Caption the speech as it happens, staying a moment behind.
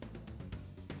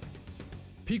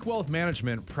Peak Wealth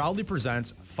Management proudly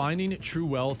presents Finding True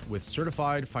Wealth with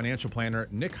certified financial planner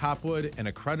Nick Hopwood and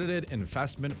accredited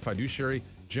investment fiduciary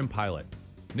Jim Pilot.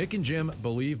 Nick and Jim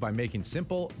believe by making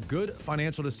simple, good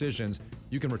financial decisions,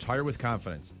 you can retire with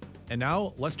confidence. And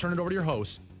now, let's turn it over to your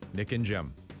hosts, Nick and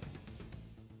Jim.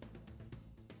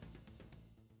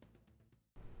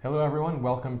 Hello, everyone.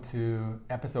 Welcome to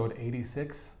episode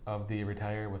 86 of the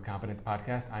Retire with Confidence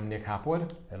podcast. I'm Nick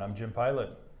Hopwood. And I'm Jim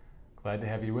Pilot. Glad to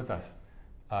have you with us.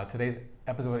 Today's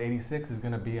episode 86 is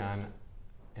going to be on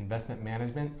investment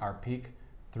management, our peak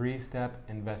 3-step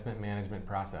investment management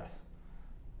process.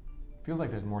 Feels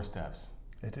like there's more steps.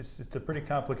 It's a pretty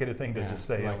complicated thing to just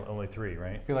say only 3,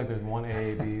 right? I feel like there's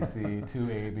 1A, B, C,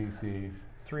 2A, B, C.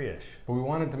 3-ish. But we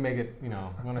wanted to make it, we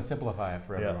want to simplify it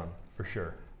for everyone. Yeah, for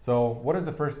sure. So what is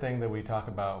the first thing that we talk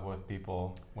about with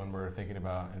people when we're thinking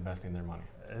about investing their money?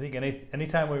 I think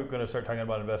anytime we're going to start talking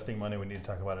about investing money, we need to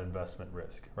talk about investment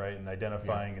risk, right? And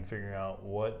identifying and figuring out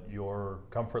what your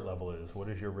comfort level is. What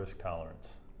is your risk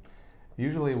tolerance?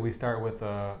 Usually we start with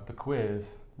the quiz,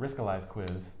 Riskalyze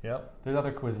quiz. Yep. There's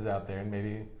other quizzes out there, and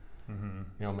maybe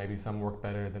maybe some work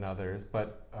better than others.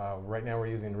 But right now we're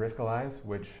using Riskalyze,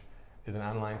 which is an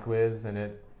online quiz, and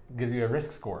it gives you a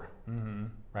risk score,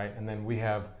 right? And then we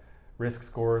have risk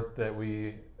scores that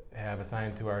we have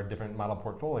assigned to our different model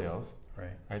portfolios.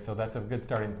 Right. So that's a good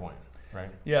starting point, right?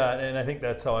 Yeah, and I think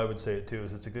that's how I would say it too,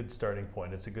 is it's a good starting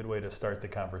point. It's a good way to start the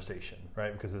conversation,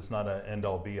 right? Because it's not an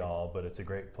end-all be-all, but it's a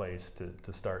great place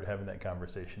to start having that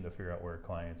conversation to figure out where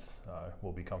clients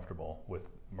will be comfortable with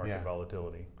market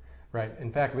volatility. Right.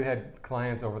 In fact, we had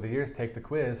clients over the years take the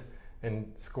quiz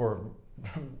and score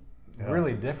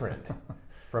really different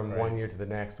from one year to the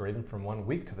next, or even from 1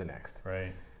 week to the next.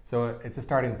 Right. So it's a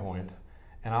starting point,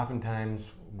 and oftentimes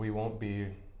we won't be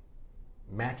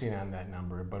matching on that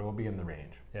number, but it will be in the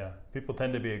range. Yeah, people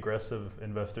tend to be aggressive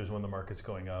investors when the market's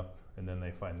going up, and then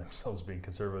they find themselves being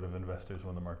conservative investors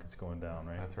when the market's going down,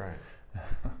 right? That's right.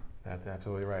 That's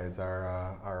absolutely right. It's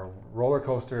our roller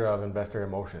coaster of investor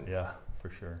emotions. Yeah, for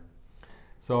sure.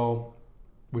 So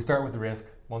we start with the risk.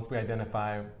 Once we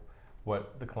identify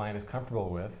what the client is comfortable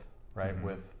with, right,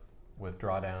 with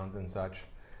drawdowns and such,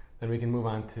 then we can move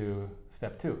on to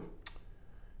step 2.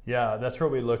 Yeah, that's where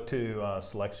we look to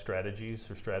select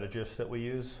strategies or strategists that we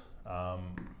use. I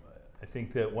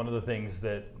think that one of the things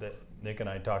that Nick and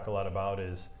I talk a lot about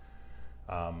is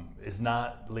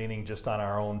not leaning just on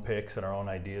our own picks and our own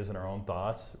ideas and our own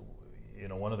thoughts.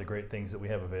 One of the great things that we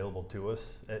have available to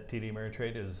us at TD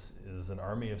Ameritrade is an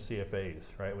army of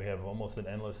CFAs, right? We have almost an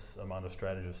endless amount of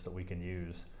strategists that we can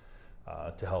use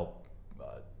to help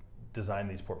design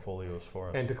these portfolios for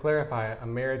us. And to clarify,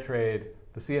 Ameritrade,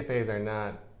 the CFAs are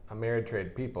not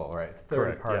Ameritrade people, right? It's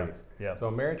third parties. Yeah. So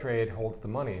Ameritrade holds the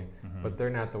money, but they're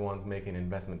not the ones making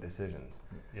investment decisions.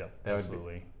 Yeah, that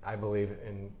absolutely. Would be, I believe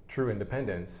in true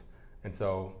independence, and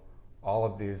so all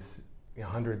of these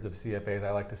hundreds of CFAs,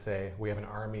 I like to say, we have an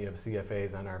army of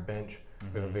CFAs on our bench.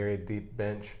 We have a very deep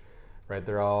bench, right?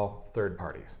 They're all third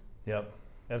parties. Yep,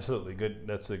 absolutely. Good.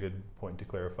 That's a good point to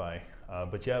clarify.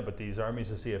 But these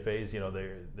armies of CFAs,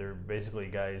 they're basically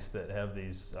guys that have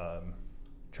these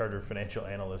Chartered Financial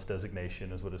Analyst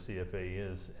designation is what a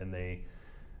CFA is, and they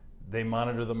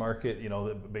monitor the market,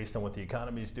 based on what the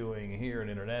economy is doing here and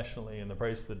internationally, and the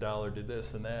price of the dollar did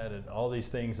this and that, and all these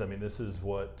things. I mean, this is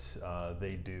what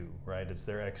they do, right? It's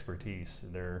their expertise.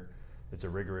 It's a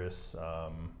rigorous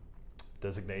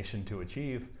designation to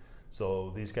achieve.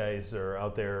 So these guys are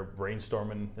out there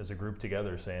brainstorming as a group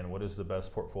together, saying, what is the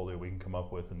best portfolio we can come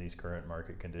up with in these current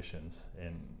market conditions?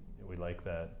 And we like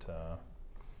that.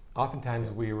 Oftentimes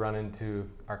we run into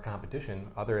our competition,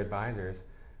 other advisors,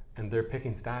 and they're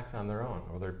picking stocks on their own,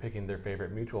 or they're picking their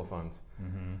favorite mutual funds.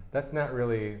 That's not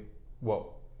really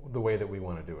the way that we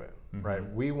want to do it, right?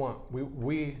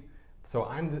 So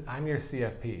I'm your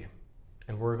CFP,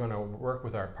 and we're going to work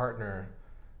with our partner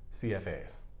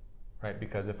CFAs, right?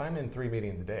 Because if I'm in 3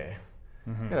 meetings a day,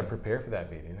 I got to prepare for that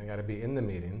meeting. I got to be in the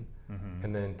meeting,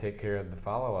 and then take care of the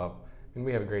follow-up. And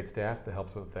we have a great staff that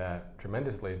helps with that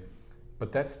tremendously.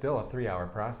 But that's still a 3-hour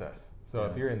process. So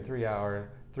if you're in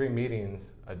 3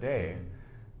 meetings a day,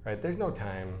 right, there's no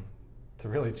time to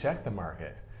really check the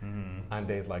market on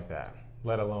days like that,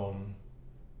 let alone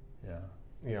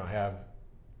have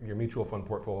your mutual fund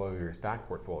portfolio or your stock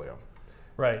portfolio.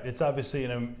 Right. It's obviously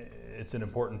it's an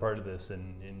important part of this,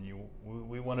 and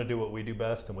we want to do what we do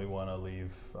best, and we want to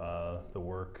leave the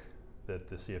work that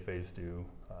the CFAs do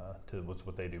to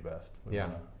what they do best.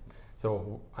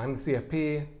 So I'm the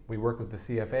CFP, we work with the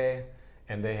CFA,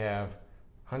 and they have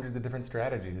hundreds of different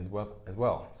strategies as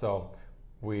well. So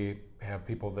We have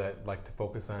people that like to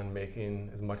focus on making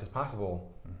as much as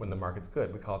possible when the market's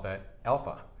good. We call that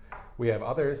alpha. We have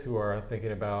others who are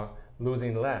thinking about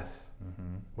losing less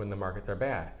when the markets are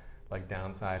bad, like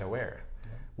downside aware.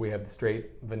 We have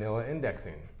straight vanilla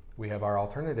indexing. We have our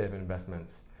alternative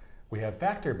investments. We have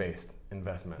factor-based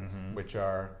investments, which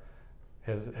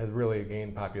has really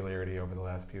gained popularity over the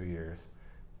last few years,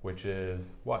 which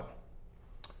is what?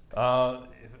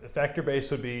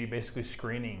 Factor-based would be basically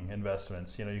screening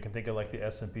investments. You know, you can think of like the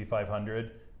S&P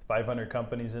 500, 500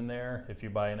 companies in there. If you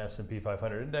buy an S&P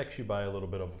 500 index, you buy a little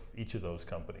bit of each of those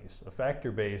companies. A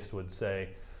factor-based would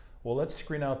say, well, let's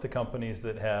screen out the companies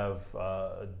that have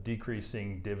a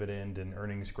decreasing dividend and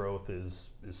earnings growth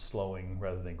is slowing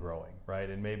rather than growing, right?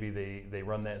 And maybe they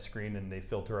run that screen and they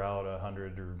filter out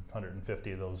 100 or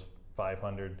 150 of those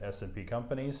 500 S&P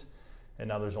companies, and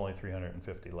now there's only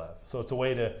 350 left. So it's a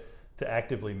way to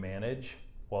actively manage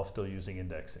while still using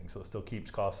indexing. So it still keeps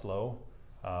costs low,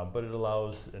 but it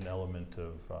allows an element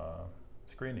of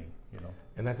screening, you know.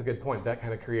 And that's a good point. That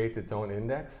kind of creates its own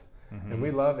index. And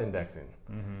we love indexing,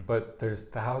 but there's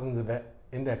thousands of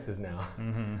indexes now.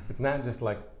 It's not just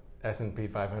like S&P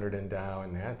 500 and Dow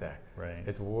and NASDAQ. Right.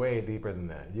 It's way deeper than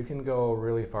that. You can go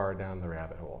really far down the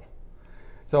rabbit hole.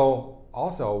 So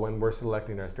also when we're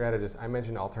selecting our strategists, I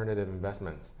mentioned alternative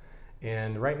investments.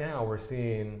 And right now we're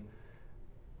seeing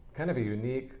kind of a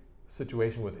unique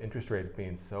situation with interest rates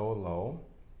being so low,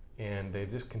 and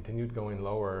they've just continued going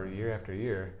lower year after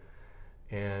year.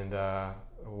 And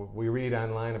we read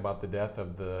online about the death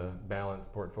of the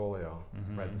balanced portfolio,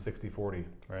 right? The 60-40.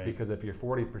 Right. Because if your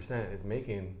 40% is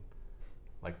making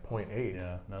like 0.8,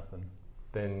 Yeah, nothing.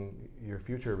 then your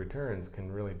future returns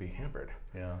can really be hampered.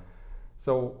 Yeah.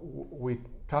 So we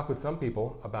talked with some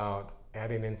people about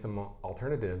adding in some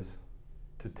alternatives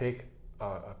to take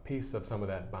a piece of some of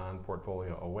that bond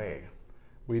portfolio away.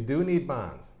 We do need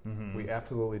bonds. We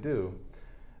absolutely do,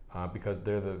 because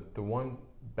they're the one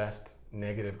best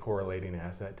negative correlating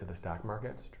asset to the stock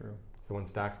market. That's true. So when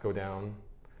stocks go down,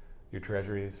 your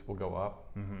treasuries will go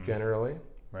up generally,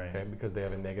 Right. okay, because they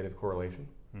have a negative correlation.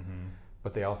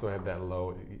 But they also have that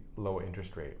low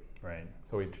interest rate. Right.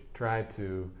 So we try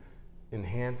to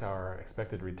enhance our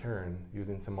expected return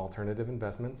using some alternative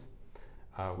investments,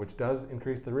 which does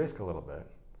increase the risk a little bit.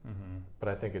 But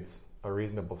I think it's a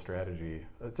reasonable strategy.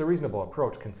 It's a reasonable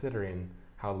approach considering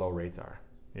how low rates are.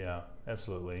 Yeah,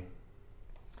 absolutely.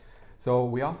 So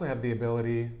we also have the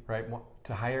ability, right,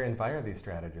 to hire and fire these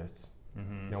strategists.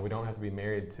 You know, we don't have to be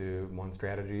married to one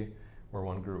strategy or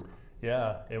one group.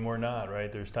 Yeah, and we're not,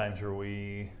 right? There's times where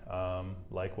we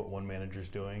like what one manager's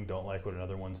doing, don't like what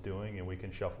another one's doing, and we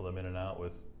can shuffle them in and out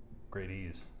with great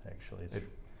ease, actually.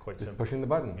 It's quite just simple. pushing the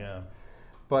button. Yeah.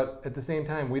 But at the same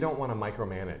time, we don't want to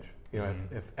micromanage. You know,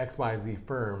 if XYZ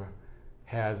firm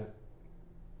has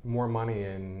more money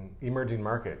in emerging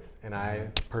markets, and I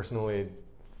personally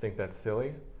think that's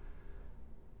silly,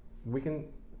 we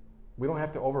don't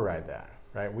have to override that,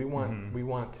 right? We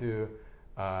want to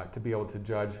be able to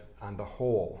judge on the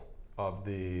whole of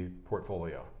the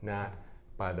portfolio, not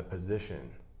by the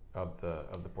position of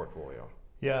the portfolio.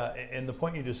 Yeah, and the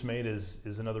point you just made is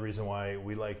another reason why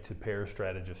we like to pair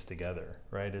strategists together,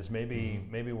 right? Is maybe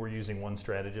we're using one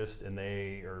strategist and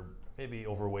they are maybe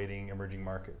overweighting emerging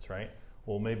markets, right?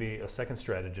 Well, maybe a second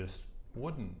strategist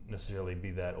wouldn't necessarily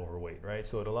be that overweight, right?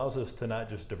 So it allows us to not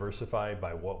just diversify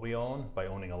by what we own, by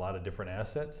owning a lot of different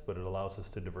assets, but it allows us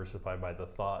to diversify by the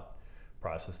thought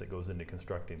process that goes into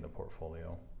constructing the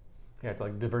portfolio. Yeah, it's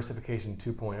like diversification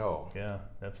 2.0. Yeah,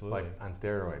 absolutely. Like on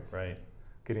steroids. Right.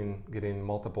 Getting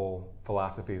multiple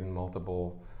philosophies and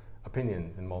multiple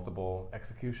opinions and multiple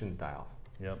execution styles.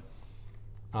 Yep.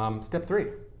 Step 3,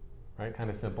 right? Kind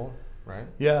of simple, right?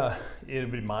 Yeah, it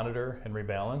would be monitor and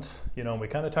rebalance. You know, we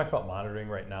kind of talked about monitoring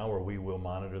right now, where we will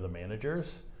monitor the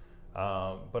managers,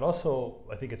 but also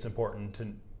I think it's important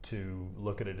to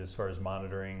look at it as far as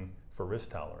monitoring for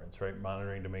risk tolerance, right?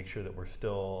 Monitoring to make sure that we're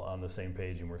still on the same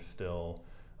page and we're still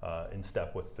in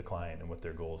step with the client and what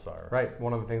their goals are. Right.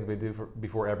 One of the things we do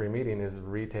before every meeting is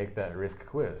retake that risk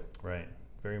quiz. Right.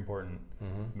 Very important.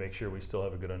 Make sure we still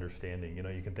have a good understanding. You know,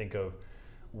 you can think of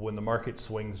when the market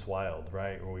swings wild,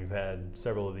 right? Where we've had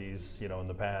several of these, you know, in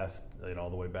the past, you know, all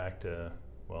the way back to,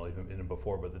 well, even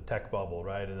before, but the tech bubble,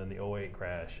 right? And then the 2008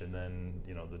 crash, and then,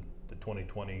 you know, the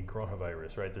 2020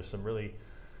 coronavirus, right? There's some really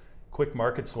quick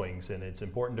market swings, and it's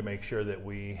important to make sure that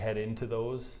we head into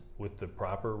those with the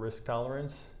proper risk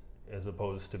tolerance, as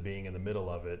opposed to being in the middle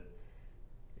of it,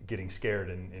 getting scared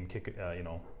and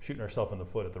shooting ourselves in the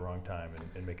foot at the wrong time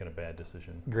and making a bad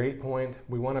decision. Great point.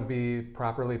 We want to be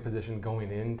properly positioned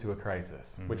going into a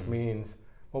crisis, which means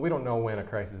Well, we don't know when a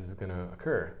crisis is going to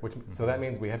occur, so that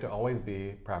means we have to always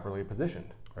be properly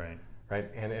positioned, Right. right?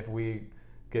 And if we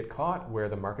get caught where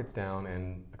the market's down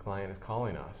and a client is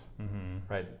calling us,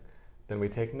 right, then we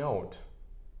take note.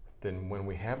 Then when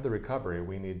we have the recovery,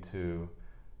 we need to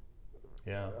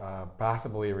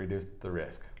possibly reduce the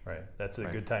risk. Right. That's a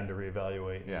Right. good time to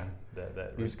reevaluate Yeah.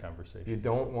 that risk conversation. You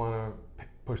don't want to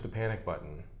push the panic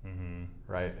button,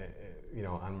 right?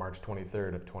 On March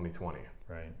 23rd of 2020,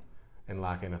 Right. and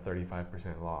lock in a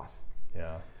 35% loss.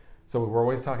 Yeah. So we're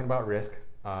always talking about risk,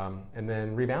 and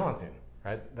then rebalancing,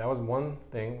 right? That was one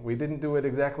thing. We didn't do it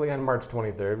exactly on March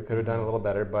 23rd. We could have done a little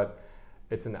better, but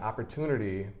it's an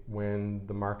opportunity when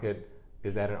the market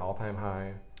is at an all-time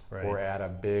high Right. or at a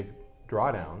big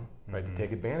drawdown, right, to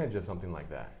take advantage of something like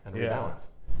that and Yeah. rebalance.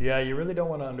 Yeah, you really don't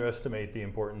want to underestimate the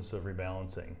importance of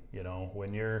rebalancing.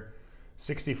 When your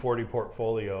 60-40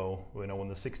 portfolio, when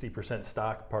the 60%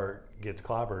 stock part gets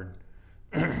clobbered,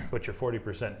 but your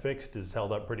 40% fixed is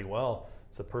held up pretty well,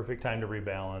 it's a perfect time to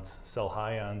rebalance, sell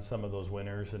high on some of those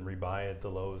winners and rebuy at the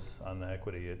lows on the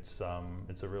equity. It's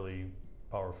a really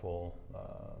powerful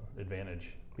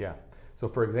advantage. Yeah. So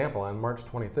for example, on March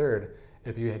 23rd,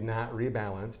 if you had not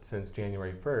rebalanced since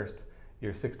January 1st,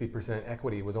 your 60%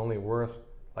 equity was only worth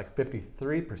like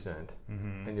 53%,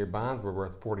 and your bonds were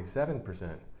worth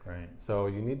 47%. Right. So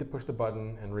you need to push the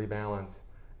button and rebalance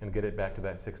and get it back to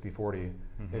that 60-40.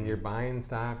 And you're buying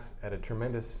stocks at a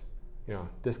tremendous,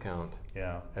 discount,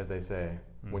 Yeah. as they say,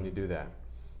 when you do that.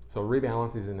 So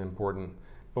rebalance is an important.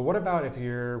 But what about if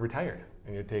you're retired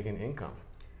and you're taking income?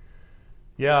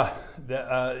 Yeah,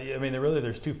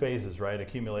 there's two phases, right?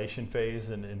 Accumulation phase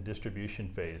and distribution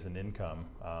phase and income.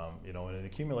 In an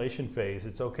accumulation phase,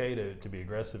 it's okay to be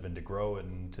aggressive and to grow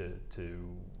and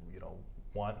to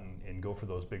want and go for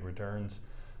those big returns.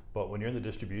 But when you're in the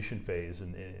distribution phase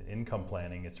and income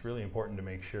planning, it's really important to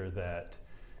make sure that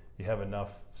you have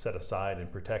enough set aside and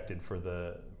protected for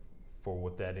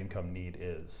what that income need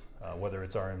is, whether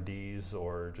it's RMDs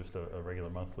or just a regular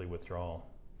monthly withdrawal.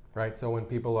 Right, so when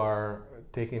people are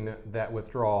taking that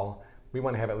withdrawal, we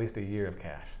want to have at least a year of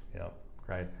cash. Yep.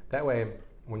 Right. That way,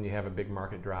 when you have a big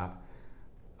market drop,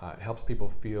 it helps people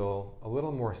feel a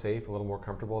little more safe, a little more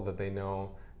comfortable that they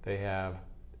know they have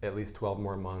at least 12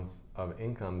 more months of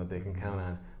income that they can count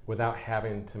on without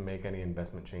having to make any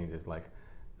investment changes, like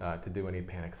to do any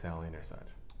panic selling or such.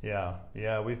 Yeah.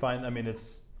 We find,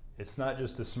 it's not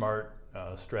just a smart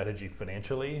strategy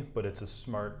financially, but it's a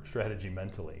smart strategy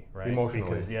mentally, right?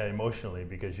 Emotionally,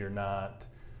 because you're not,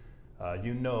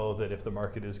 that if the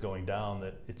market is going down,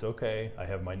 that it's okay. I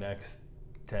have my next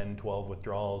 10, 12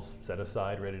 withdrawals set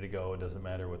aside, ready to go. It doesn't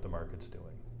matter what the market's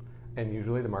doing. And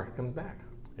usually the market comes back.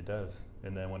 It does.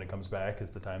 And then when it comes back,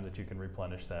 it's the time that you can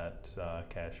replenish that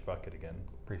cash bucket again.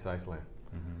 Precisely.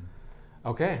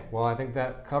 Okay, well, I think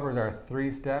that covers our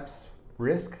 3 steps: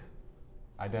 risk,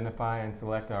 identify and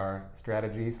select our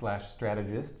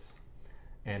strategy/strategists,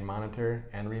 and monitor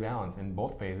and rebalance in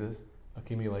both phases,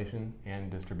 accumulation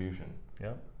and distribution.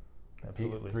 Yep,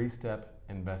 absolutely. 3-step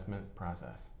investment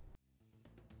process.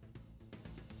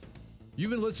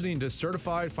 You've been listening to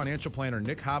Certified Financial Planner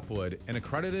Nick Hopwood and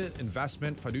accredited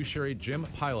investment fiduciary Jim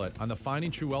Pilot on the Finding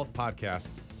True Wealth podcast,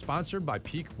 sponsored by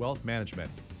Peak Wealth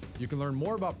Management. You can learn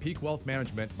more about Peak Wealth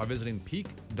Management by visiting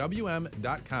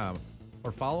peakwm.com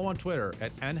or follow on Twitter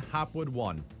at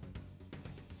nhopwood1.